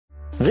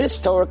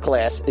This Torah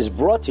class is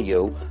brought to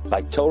you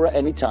by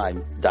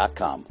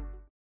TorahAnytime.com.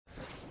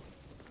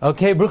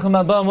 Okay, Bruchim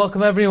Haba,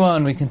 welcome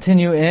everyone. We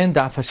continue in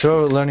Daf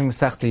Hashor, learning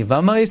Masechta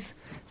Yevamos,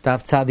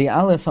 Daf Tzadi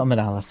Aleph, Amud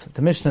Aleph.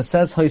 The Mishnah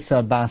says,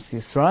 Hoisa Bas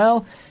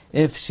Yisrael,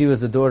 if she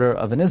was a daughter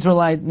of an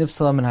Israelite,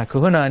 Nifsalam and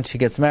HaKahuna, and she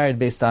gets married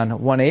based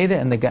on one aid,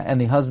 and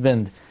the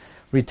husband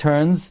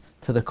returns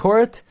to the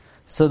court,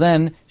 so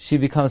then she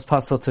becomes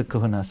possible to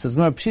kahuna. Says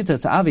Gemara Pshita,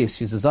 it's obvious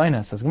she's a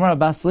Zaina. Says Gemara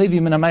Bas Levi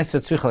min ha-meiser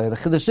tzrichalei. The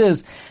chiddush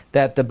is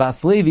that the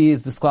Bas Levi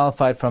is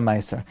disqualified from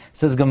Meiser.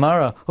 Says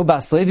Gemara, who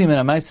Bas Levi min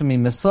ha-meiser mi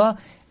misla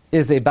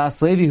is a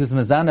Bas Levi who's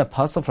mezana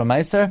pasul from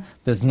Meiser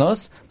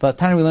biznos. But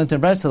Tanya we learned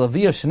in Brisa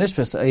Levia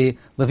shenishbis, a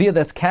Levia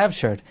that's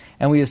captured,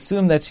 and we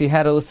assume that she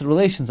had illicit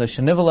relations. A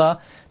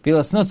shenivala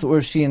bilas nos, or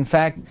she in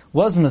fact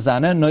was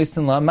mezana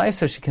noisin la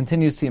Meiser. She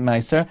continues to eat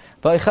Meiser,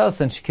 v'aychelas,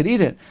 and she could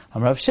eat it.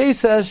 Rav Shei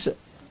says.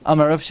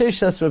 Rav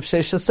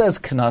Shesha says,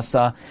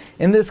 Knasa.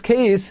 In this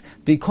case,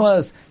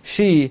 because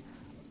she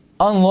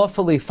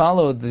unlawfully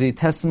followed the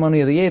testimony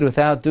of the Yid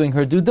without doing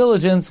her due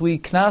diligence, we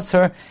knas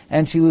her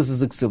and she loses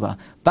the ksuba.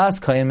 Bas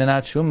Kohen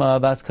minat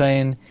shuma, Bas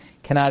Kohen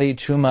cannot eat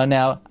shuma.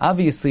 Now,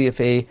 obviously, if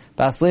a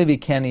Bas Levi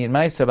can't eat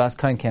meiser, Bas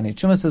Kohen can't eat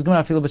shuma. Says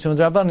Gemara, filo b'shuma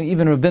d'Rabbanan,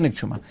 even rabbinic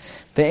shuma.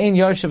 The ein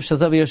yarshav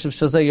shazav yarshav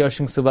shazay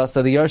yarshim ksuba.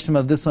 So the yarshim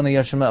of this one and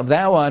yarshim of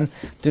that one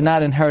do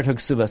not inherit her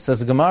ksuba.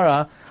 Says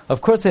Gemara, of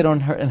course they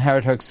don't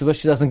inherit her ksuba.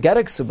 She doesn't get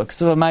a ksuba.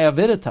 Ksuba maya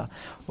vidita.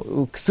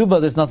 Ksuba,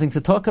 there's nothing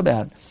to talk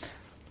about.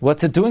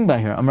 What's it doing by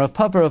her? Rav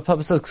Papa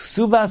says,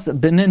 ksubas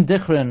benin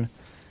dichrin.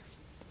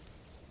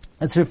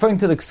 It's referring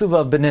to the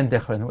ksuba of benin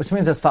dichrin, which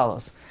means as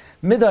follows.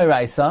 Midai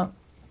raisa,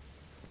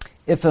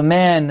 if a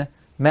man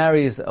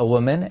marries a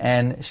woman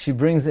and she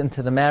brings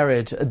into the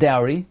marriage a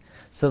dowry,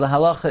 so the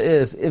halacha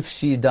is, if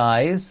she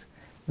dies,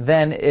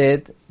 then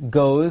it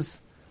goes,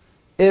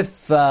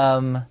 if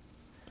the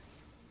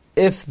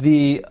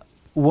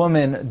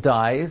woman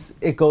dies,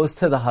 it goes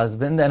to the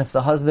husband, and if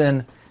the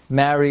husband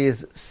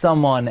marries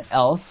someone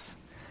else,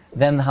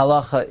 then the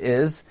halacha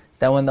is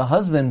that when the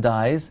husband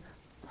dies,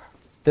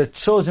 the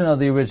children of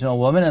the original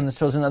woman and the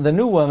children of the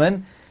new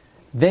woman,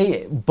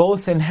 they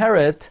both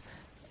inherit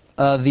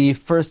the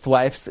first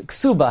wife's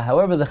ksuba.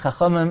 However, the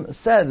Chachamim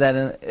said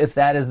that if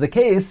that is the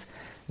case,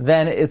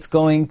 then it's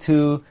going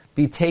to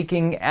be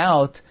taking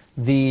out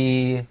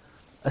the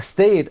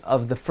estate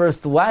of the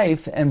first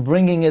wife and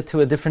bringing it to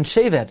a different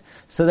shevet,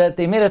 so that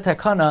they made a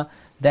takana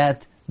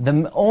that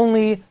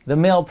only the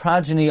male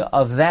progeny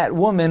of that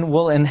woman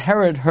will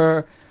inherit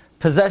her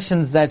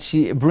possessions that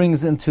she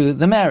brings into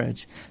the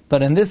marriage.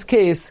 But in this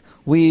case,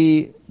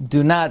 we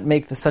do not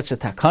make such a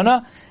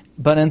takana,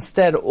 but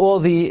instead all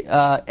the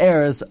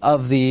heirs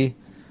of the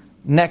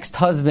next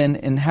husband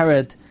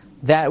inherit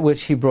that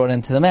which he brought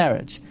into the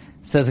marriage.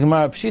 Says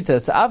Gemara Pshita,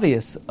 it's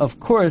obvious. Of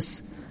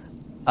course,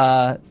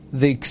 the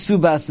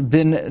ksubas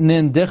bin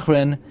nin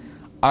dichrin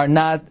are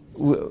not,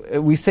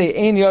 we say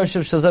ein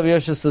yarshav shazav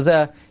yarshav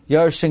sazeh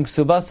yarshin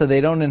ksubasa,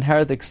 they don't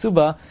inherit the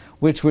ksuba,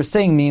 which we're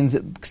saying means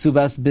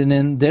ksubas bin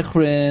nin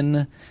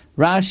dichrin.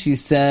 Rashi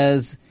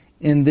says,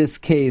 in this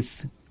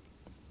case,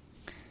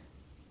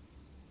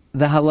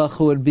 the halacha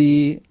would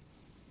be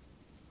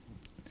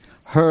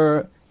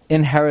her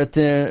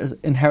inheritors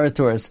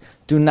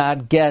do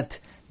not get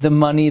the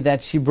money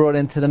that she brought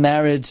into the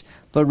marriage,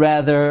 but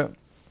rather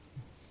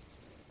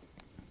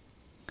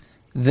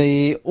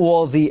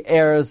all the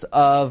heirs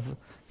of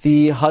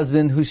the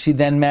husband who she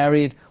then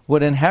married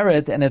would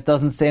inherit, and it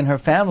doesn't stay in her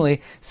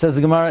family. Says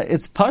Gemara,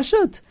 it's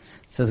pashut.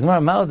 Says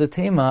Gemara, Ma'od the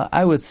Tema,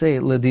 I would say,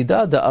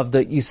 Ledidada of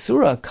the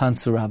Isura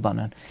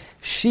Kansurabanan.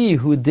 She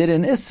who did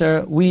an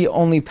Isser, we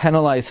only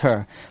penalize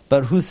her.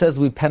 But who says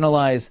we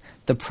penalize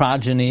the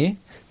progeny?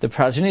 The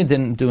progeny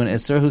didn't do an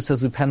Isser. Who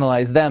says we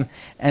penalize them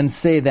and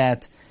say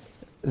that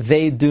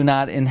they do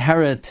not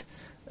inherit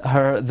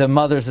the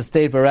mother's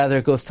estate, but rather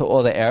it goes to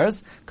all the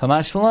heirs?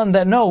 Kamash Malan,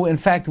 that no, in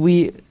fact,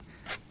 we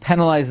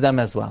penalize them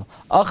as well.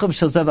 The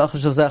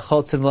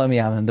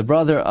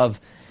brother of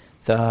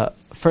the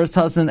first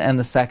husband and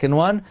the second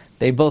one,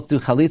 they both do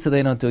chalitza,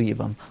 they don't do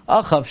yibam.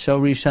 Achav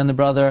Shorishan, the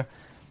brother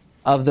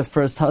of the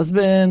first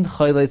husband,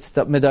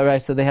 chalitza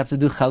midaraisa, they have to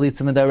do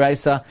chalitza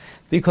midaraisa,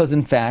 because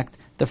in fact,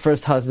 the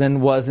first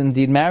husband was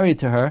indeed married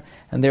to her,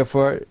 and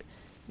therefore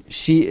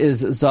she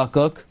is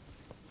zakuk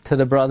to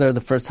the brother of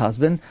the first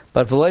husband.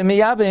 But v'loy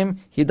miyabim,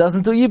 he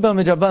doesn't do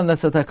yibam midrabanan,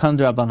 that's a takan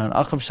drabanan.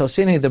 Achav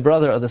Shalshini, the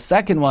brother of the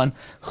second one,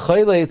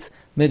 chalitza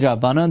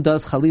midrabanan,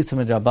 does chalitza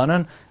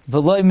midrabanan.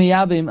 V'loy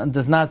miyabim, and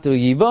does not do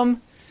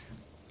yibam.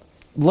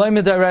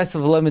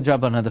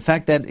 The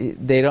fact that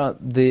they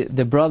don't,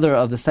 the brother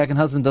of the second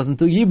husband doesn't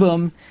do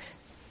yibum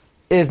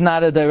is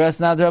not a direct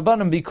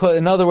nadrabanan, because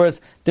in other words,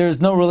 there is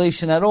no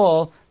relation at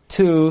all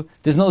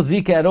there's no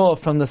zika at all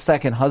from the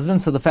second husband.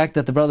 So the fact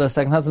that the brother of the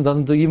second husband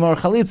doesn't do yibum or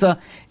chalitza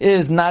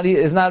is not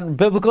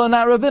biblical and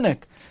not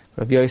rabbinic.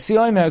 Rabbi Yossi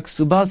Omer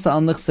ksubasa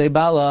al nechsei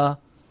bala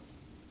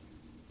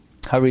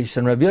harish,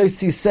 and Rabbi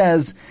Yossi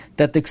says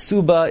that the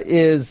ksuba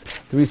is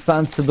the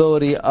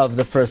responsibility of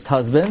the first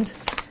husband.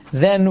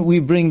 Then we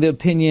bring the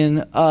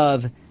opinion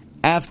of,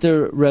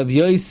 after Rabbi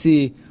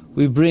Yossi,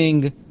 we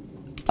bring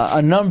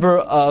a number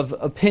of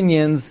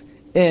opinions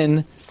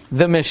in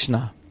the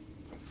Mishnah.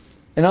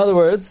 In other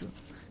words,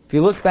 if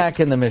you look back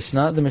in the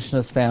Mishnah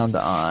is found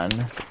on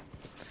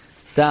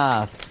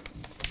Daf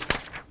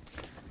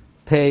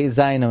Pei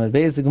Zayin Amud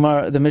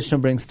Beis. The Mishnah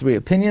brings three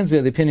opinions. We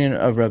have the opinion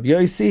of Rabbi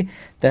Yossi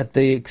that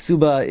the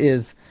ksuba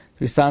is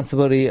the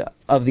responsibility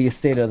of the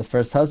estate of the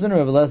first husband.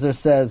 Rabbi Lezer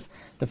says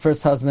the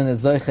first husband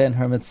is Zoiche and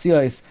her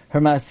Metzios,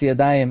 her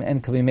Masiyadayim,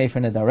 and Kabi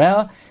Mefer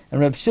Nedareh. And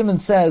Rabbi Shimon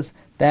says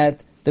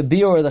that the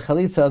biur or the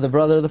chalitza, the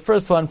brother of the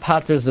first one,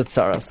 pater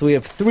zitzara. So we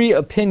have three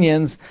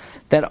opinions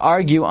that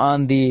argue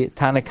on the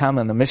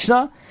Tanakama and the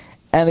Mishnah.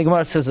 And the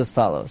Gemara says as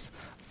follows.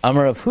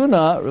 Amar Rav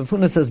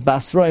Huna says,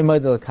 Basroi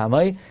Moedel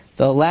Kamai.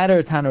 The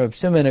latter Tana Reb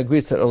Shimon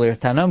agrees to the earlier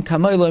Tanam.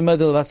 Kamai Loi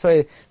Moedel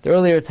Basroi. The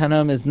earlier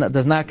Tanam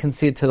does not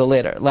concede to the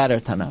latter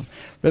Tanam.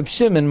 Reb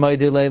Shimon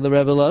Moedel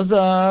Rebbe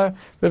Lazar.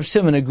 Reb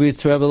Shimon agrees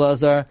to Rebbe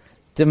Lazar.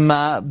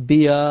 Dema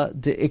Bia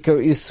De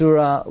Ikar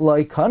Isura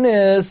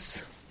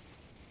Loikanis.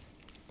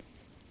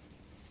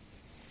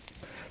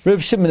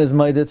 Reb Shimon is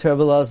Moedel to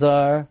Rebbe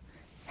Lazar.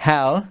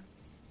 How?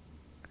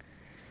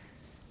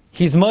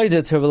 He's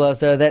moided to Rebbe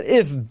Lazar that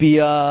if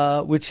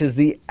Bia, which is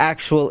the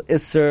actual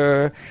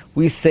Isser,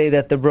 we say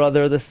that the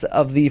brother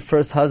of the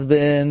first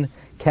husband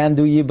can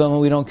do Yibam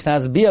and we don't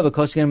knas Bia,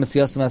 because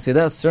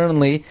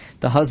certainly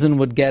the husband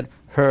would get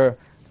her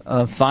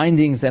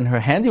findings and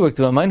her handiwork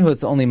to a man who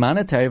it's only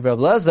monetary. Rebbe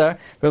Lazar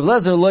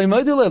loy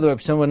moidele.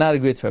 Reb Shimon would not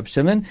agree to Reb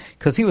Shimon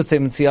because he would say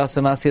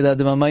Mitziyasa Masiyada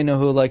D'Mamayno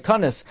who like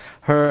Kanis,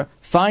 her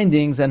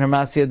findings and her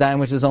Masiyadayim,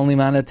 which is only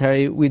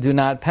monetary, we do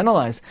not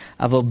penalize.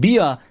 Avol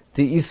Bia,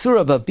 the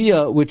Isura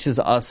Babia, which is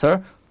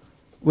Asar,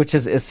 which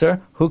is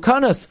Isser,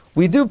 Hukanos,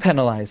 we do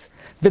penalize.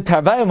 They both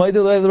agreed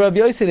to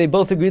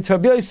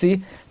Rabbi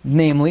Yossi,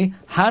 namely,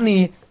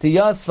 Hani the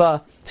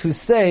Yasva, to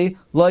say,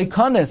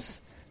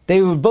 Loikanis.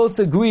 They would both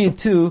agree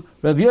to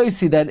Rabbi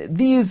Yossi that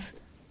these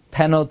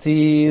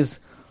penalties,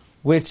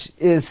 which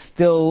is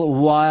still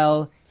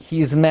while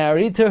he's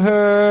married to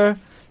her,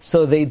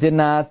 so they did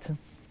not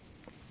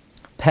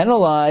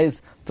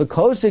penalize the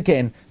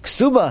Koshikain.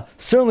 Ksuba,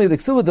 certainly the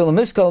Ksuba de la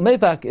Mishkal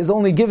Mepak is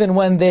only given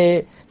when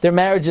their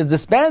marriage is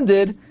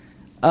disbanded.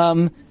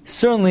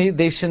 Certainly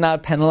they should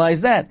not penalize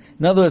that.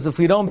 In other words, if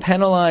we don't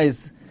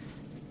penalize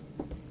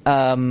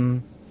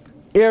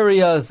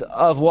areas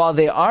of while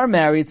they are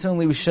married,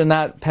 certainly we should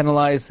not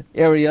penalize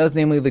areas,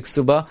 namely the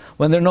Ksuba,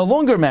 when they're no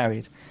longer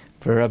married.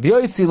 For Rabbi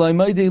Yossi,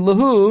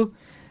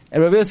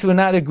 and Rabbi Yossi would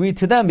not agree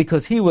to them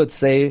because he would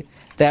say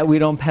that we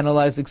don't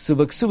penalize the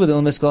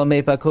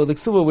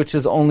ksuba, which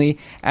is only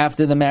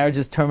after the marriage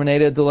is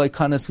terminated, the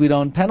loikanis we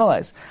don't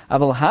penalize.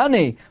 Aval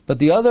hani, but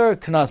the other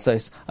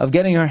knasais of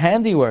getting her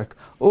handiwork,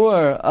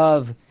 or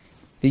of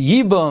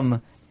the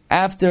yibum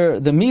after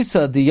the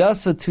misa, the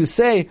yasva to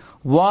say,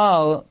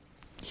 while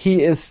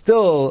he is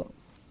still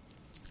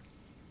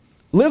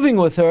living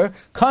with her,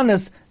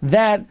 kanis,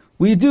 that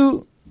we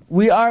do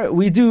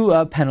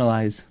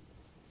penalize.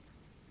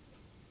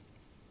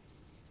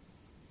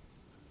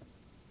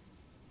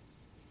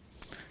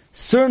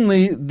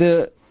 Certainly,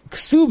 the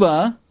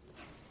ksuba,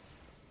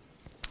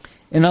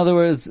 in other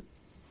words,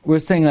 we're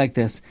saying like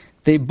this,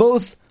 they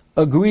both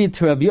agreed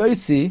to Rabbi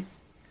Yossi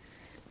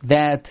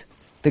that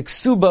the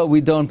ksuba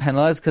we don't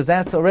penalize, because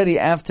that's already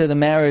after the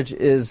marriage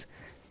is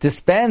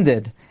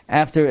disbanded,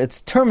 after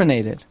it's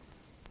terminated.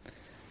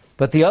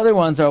 But the other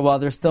ones are while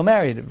they're still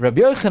married. Rabbi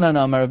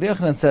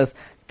Yochanan says,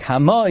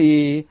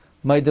 Kamoi,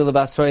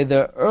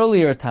 the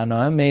earlier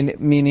Tana,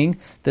 meaning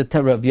that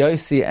Rabbi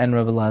Yossi and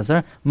Rabbi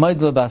Lazar,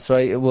 Maidel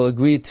Basrai will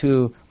agree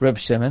to Reb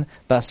Shimon.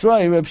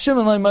 Basrai, Reb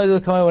Shimon,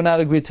 Maidel Kamai will not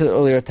agree to the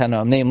earlier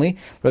Tana. Namely,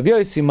 Rabbi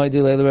Yossi,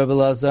 Maidel Rabbi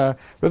Lazar.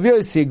 Rabbi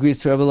Yossi agrees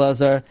to Rabbi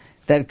Lazar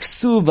that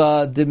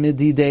Ksuva de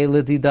Midide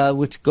Ledida,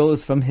 which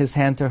goes from his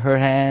hand to her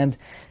hand,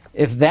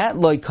 if that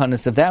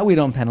loikanis, if that we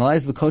don't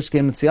penalize, the koshke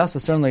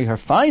mitziyasa, certainly her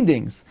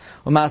findings,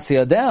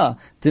 umasiyadeh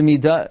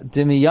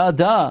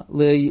demiyada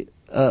le.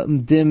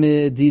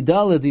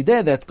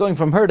 That's going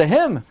from her to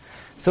him.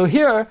 So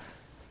here,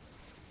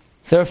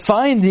 their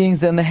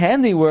findings and the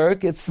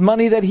handiwork, it's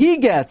money that he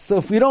gets. So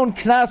if we don't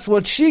knas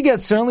what she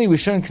gets, certainly we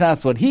shouldn't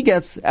knas what he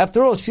gets.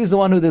 After all, she's the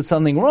one who did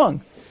something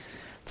wrong.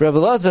 For Rebbe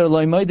Lazar,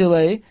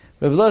 Rebbe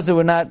Lazar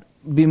would not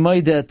be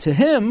moideh to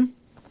him,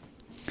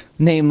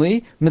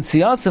 namely,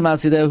 mitziyasa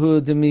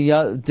masidehu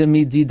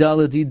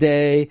demididala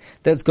dide,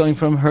 that's going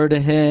from her to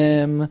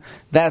him.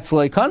 That's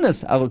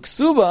loikanis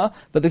avaksuba,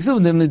 but the ksuba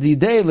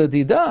demidide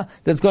ledida,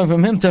 that's going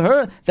from him to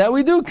her, that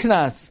we do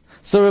knas.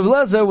 So Rabbi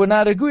Lazar would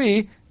not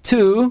agree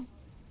to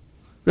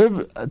Rabbi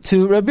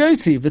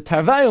Yossi.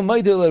 V'tarvayu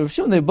moidel Rabbi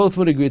Shimon, they both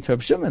would agree to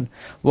Rabbi Shimon.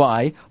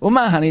 Why?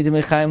 Umahani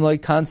demechayim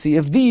loikansi.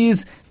 If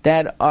these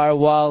that are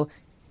while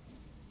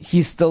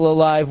he's still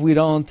alive, we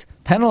don't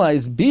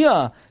penalize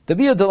bia. The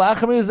bia del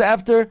achamir is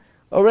after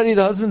already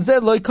the husband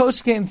said loy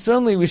koshkein.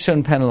 Certainly we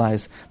shouldn't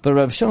penalize. But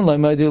Reb Shimon loy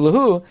ma'di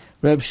lahu.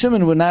 Reb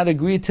Shimon would not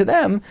agree to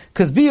them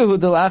because bia hu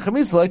del achamir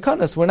is loy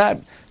kanas.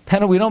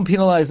 We don't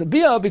penalize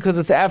bia because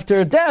it's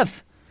after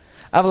death.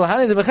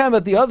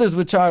 But the others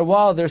which are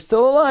while they're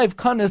still alive,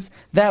 kanas,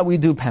 that we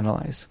do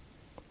penalize.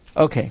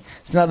 Okay,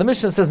 so now the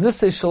Mishnah says,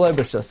 this is Shaloi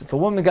B'Shus. If a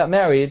woman got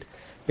married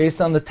based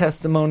on the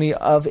testimony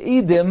of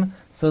Eidim,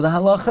 so the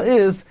halacha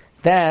is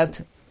that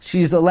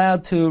she's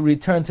allowed to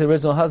return to the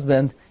original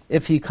husband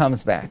if he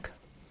comes back.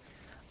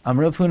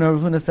 Rav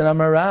Huna said,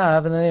 Amar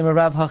Rav, in the name of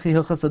Rav Hachi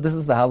Hilcha, so this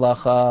is the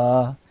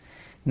halacha.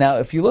 Now,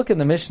 if you look in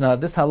the Mishnah,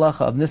 this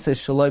halacha of Nisei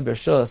Shaloi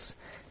B'Shus,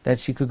 that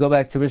she could go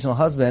back to original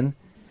husband,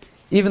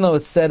 even though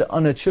it's said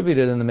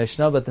unattributed in the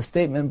Mishnah, but the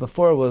statement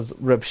before was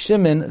Reb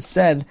Shimon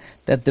said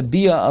that the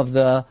bia of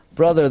the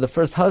brother, the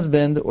first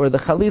husband, or the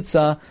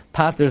chalitza,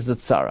 paters the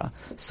tzara.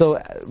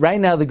 So right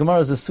now the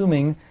Gemara is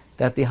assuming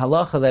that the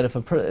halacha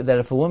that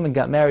if a woman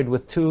got married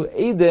with two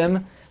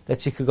edim,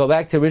 that she could go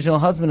back to original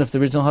husband if the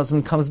original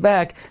husband comes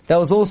back. That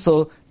was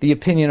also the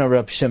opinion of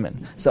Reb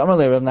Shimon. So Amar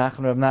le Rav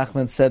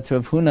Nachman said to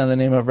Rav Huna in the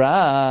name of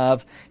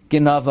Rav,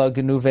 Genava,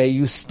 Genuve,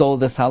 you stole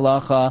this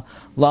halacha,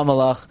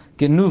 Lamalach,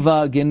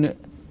 Genava, Genuve,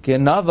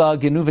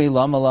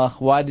 Lamalach,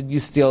 why did you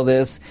steal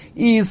this?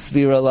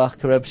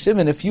 Isviralach, Reb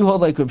Shimon. If you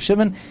hold like Reb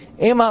Shimon,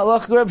 Ema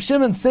halach Reb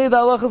Shimon, say the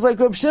halacha is like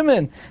Reb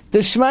Shimon.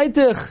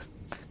 Deshmaitich,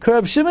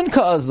 Reb Shimon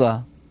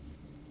ka'azla.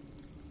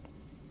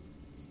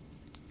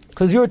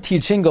 Because your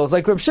teaching goes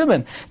like Reb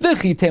Shimon.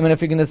 If you're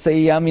going to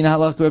say, Yamin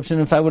halach Reb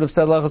Shimon, if I would have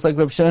said halach is like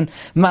Reb Shimon,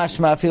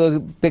 mashma filo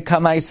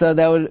bekamaisa,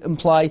 that would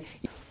imply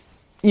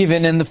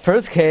even in the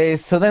first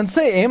case. So then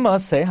say, Ema,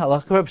 say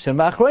halach Reb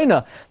Shimon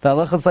ba'achroina. The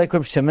halach is like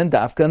Reb Shimon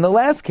dafka in the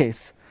last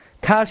case.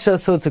 Kasha,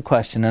 so it's a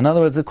question. In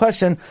other words, the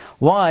question,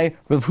 why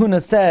Rav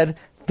Huna said,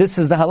 this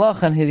is the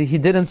halacha, and he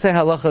didn't say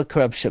halacha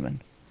Reb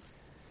Shimon.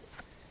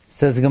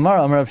 Says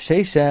Gemara, Amar Rav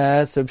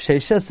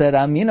Shesha said,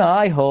 Amina,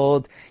 I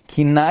hold,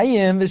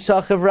 Kinayim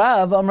v'shachav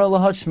Rav, Amar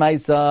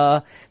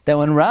lahashmaisa, that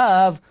when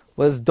Rav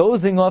was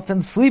dozing off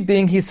and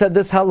sleeping, he said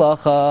this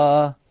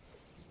halacha.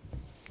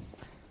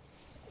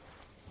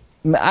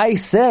 I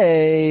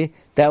say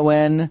that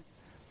when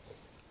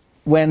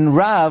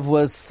Rav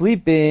was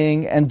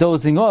sleeping and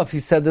dozing off, he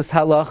said this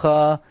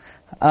halacha,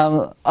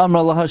 Amar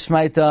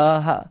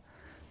lahashmaita,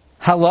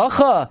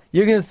 halacha,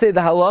 you're going to say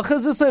the halacha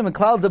is this way,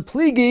 Meklal de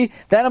pligi,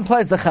 that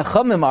implies the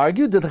Chachamim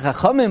argued. Did the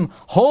Chachamim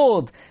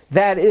hold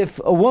that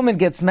if a woman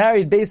gets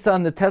married based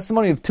on the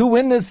testimony of two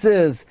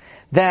witnesses,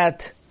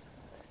 that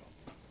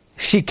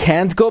she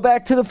can't go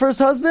back to the first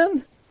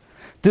husband?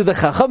 Do the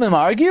Chachamim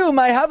argue?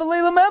 My have a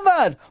leila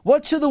mevad.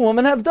 What should the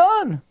woman have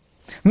done?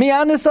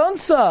 Mianis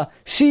ansa.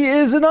 She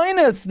is an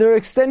oinus. There are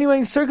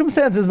extenuating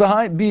circumstances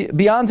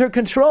beyond her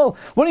control.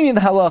 What do you mean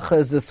the halacha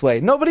is this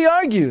way? Nobody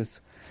argues.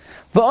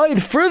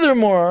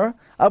 Furthermore,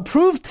 I'll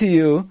prove to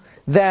you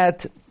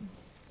that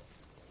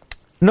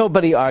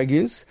nobody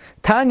argues.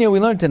 Tanya, we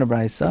learned in a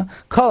brayso,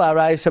 Kol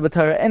aray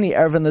shabatara, any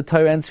erva in the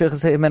Torah and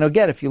tzrichas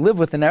get. If you live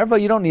with an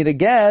erva, you don't need a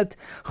get.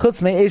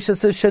 Chutz me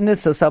eishas ish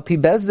shanissas al pi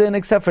bezdin,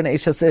 except for an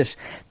eishas ish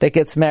that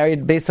gets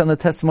married based on the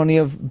testimony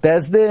of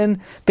bezdin,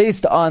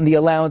 based on the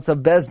allowance of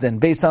bezdin,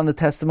 based on the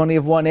testimony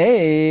of one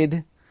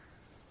aid.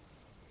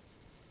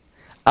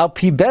 Al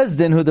pi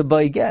bezdin who the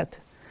boy get.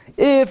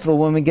 If a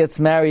woman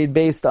gets married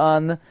based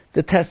on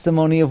the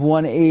testimony of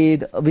one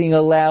aid being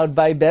allowed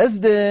by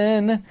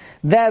Bezdin,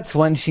 that's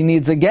when she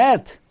needs a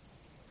get.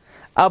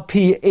 Al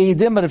pi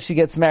eidim, but if she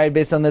gets married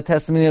based on the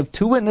testimony of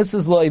two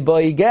witnesses, loy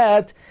boy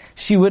get,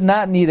 she would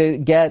not need a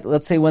get.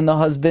 Let's say when the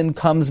husband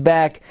comes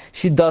back,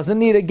 she doesn't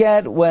need a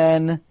get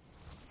when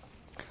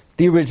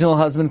the original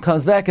husband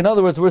comes back. In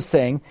other words, we're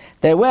saying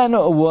that when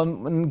a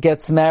woman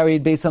gets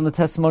married based on the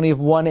testimony of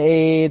one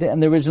aid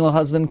and the original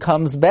husband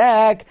comes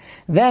back,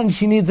 then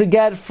she needs a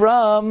get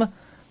from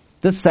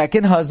the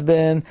second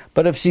husband.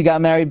 But if she got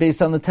married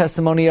based on the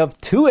testimony of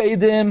two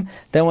aidim,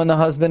 then when the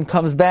husband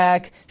comes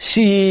back,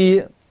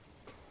 she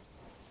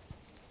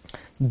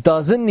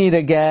doesn't need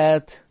a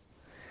get.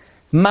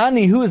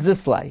 Mani, who is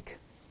this like?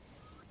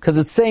 Because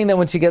it's saying that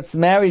when she gets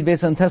married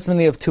based on the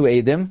testimony of two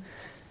aidim,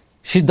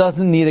 she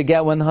doesn't need a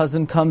get when the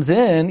husband comes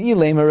in.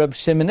 Ilema Reb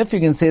Shimon. If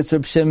you can say it's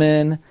Reb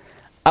Shimon,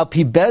 Al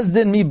pi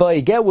bezdin mi ba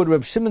get. Would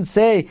Reb Shimon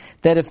say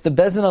that if the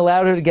bezdin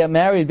allowed her to get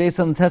married based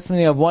on the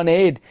testimony of one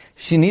aid,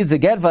 she needs a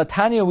get?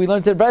 Vatanya, we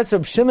learned at Bryce,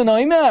 Reb Shimon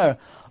Oimer,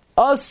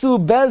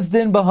 Asu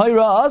bezdin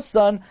b'hayra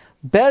asan.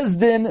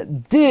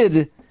 Bezdin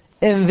did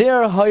in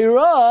their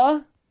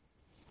hayra.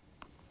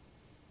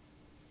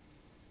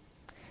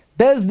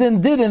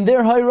 Bezdin did in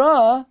their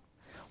hayra.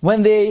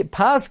 When they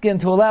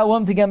paskin to allow a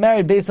woman to get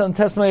married based on the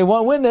testimony of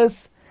one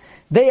witness,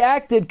 they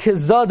acted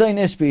kizadayin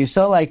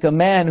ishbisha, like a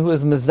man who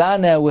is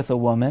mezana with a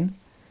woman.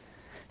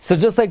 So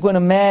just like when a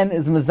man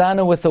is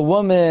mezana with a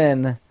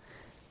woman,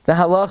 the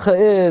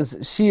halacha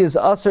is she is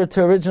usher to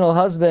her original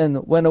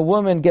husband. When a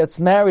woman gets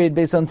married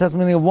based on the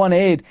testimony of one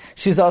aid,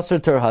 she's usher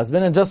to her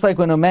husband. And just like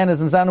when a man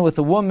is mezana with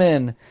a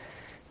woman,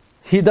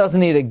 he doesn't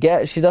need a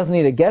get. She doesn't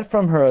need a get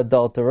from her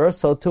adulterer.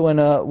 So too, when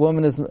a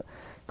woman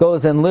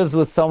goes and lives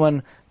with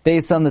someone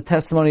based on the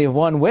testimony of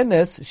one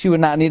witness, she would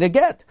not need a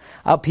get.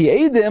 Al pi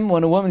edim,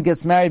 when a woman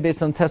gets married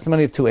based on the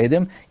testimony of two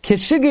edim,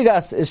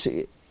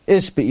 kishigigas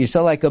ish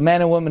be'isha, like a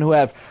man and woman who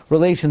have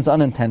relations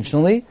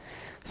unintentionally.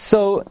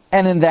 So,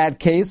 and in that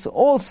case,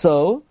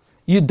 also,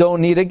 you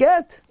don't need a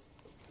get.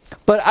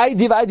 But I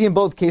divide in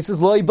both cases,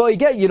 loy boy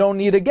get, you don't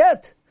need a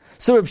get.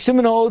 So Reb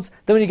Shimon holds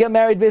that when you get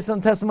married based on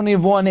the testimony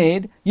of one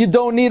aid, you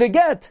don't need a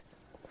get.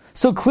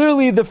 So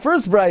clearly the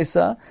first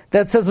brisa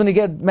that says when you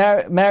get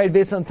married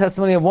based on the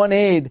testimony of one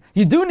aid,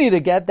 you do need a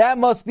get, that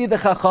must be the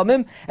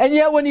Chachamim. And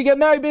yet when you get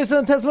married based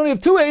on the testimony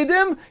of two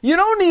aidim, you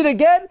don't need a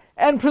get,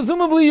 and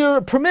presumably you're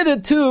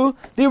permitted to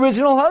the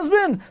original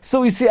husband.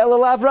 So we see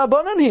Elalav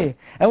Rabbanan here.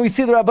 And we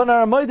see the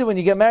Rabbanan Aramoida when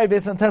you get married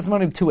based on the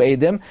testimony of two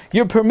aidim,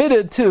 you're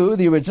permitted to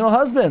the original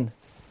husband.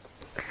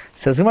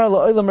 Says Gemara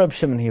La'olam Reb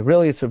Shimon here.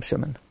 Really it's Reb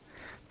Shimon.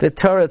 The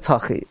Torah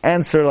Tzachi.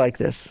 Answer like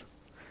this.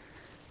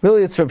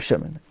 Really it's Reb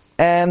Shimon.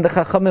 And the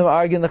Chachamim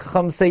argue, and the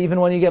Chachamim say even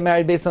when you get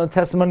married based on the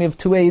testimony of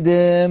two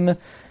eidim,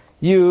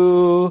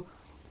 you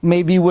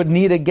maybe would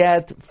need a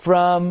get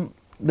from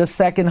the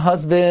second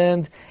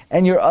husband,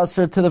 and you're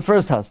usher to the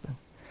first husband.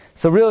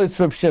 So really it's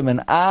Reb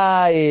Shimon.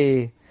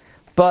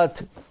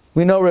 But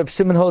we know Reb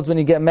Shimon holds when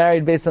you get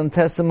married based on the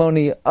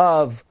testimony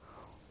of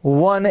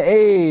one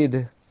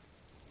aid.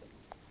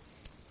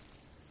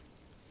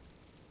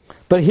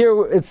 But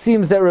here it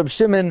seems that Reb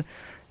Shimon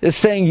is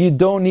saying you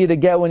don't need a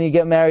get when you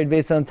get married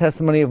based on the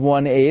testimony of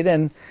one aid.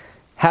 And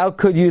how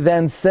could you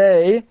then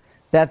say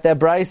that the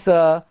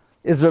brisa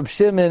is Reb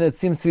Shimon? It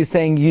seems to be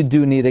saying you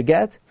do need a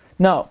get.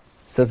 No.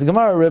 Says the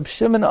Gemara, Reb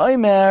Shimon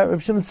Omer,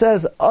 Reb Shimon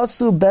says,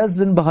 Asu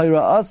Bezdin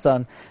B'Hayra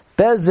Asan.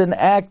 Bezdin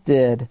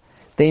acted.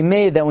 They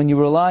made that when you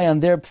rely on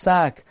their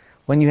psak,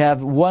 when you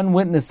have one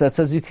witness that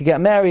says you could get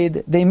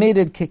married, they made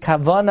it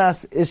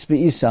kavanas ish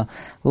be'isha.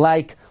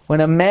 Like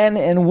when a man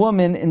and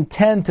woman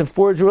intend to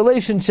forge a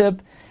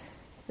relationship,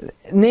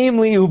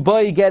 namely,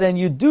 ubai get, and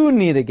you do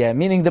need a get.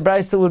 Meaning the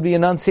brisa would be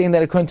enunciating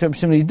that according to Reb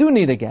Shimon, you do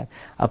need a get.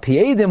 Al pi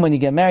edim, when you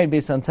get married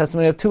based on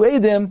testimony of two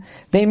edim,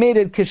 they made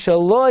it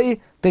kishaloi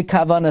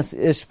bekavanas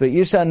ish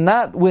be'isha,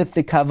 not with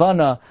the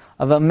kavana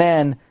of a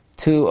man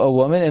to a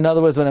woman. In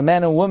other words, when a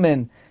man and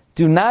woman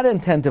do not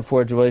intend to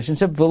forge a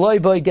relationship,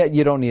 v'loi boy get,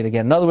 you don't need a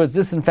get. In other words,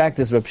 this in fact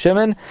is Reb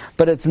Shimon,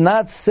 but it's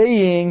not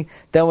saying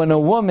that when a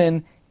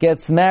woman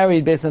gets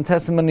married based on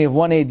testimony of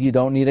one aid, you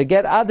don't need a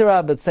get.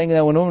 Adarab, it's saying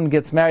that when a woman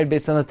gets married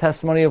based on the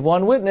testimony of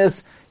one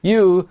witness,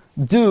 you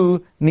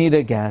do need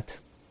a get.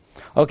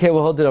 Okay,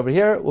 we'll hold it over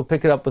here. We'll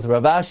pick it up with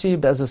Rav Ashi,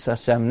 Be'ezus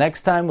Hashem,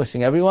 next time.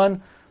 Wishing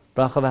everyone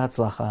bracha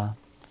v'hatzlacha.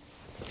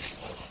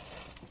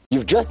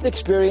 You've just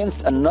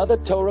experienced another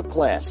Torah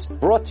class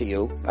brought to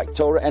you by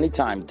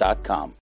TorahAnytime.com.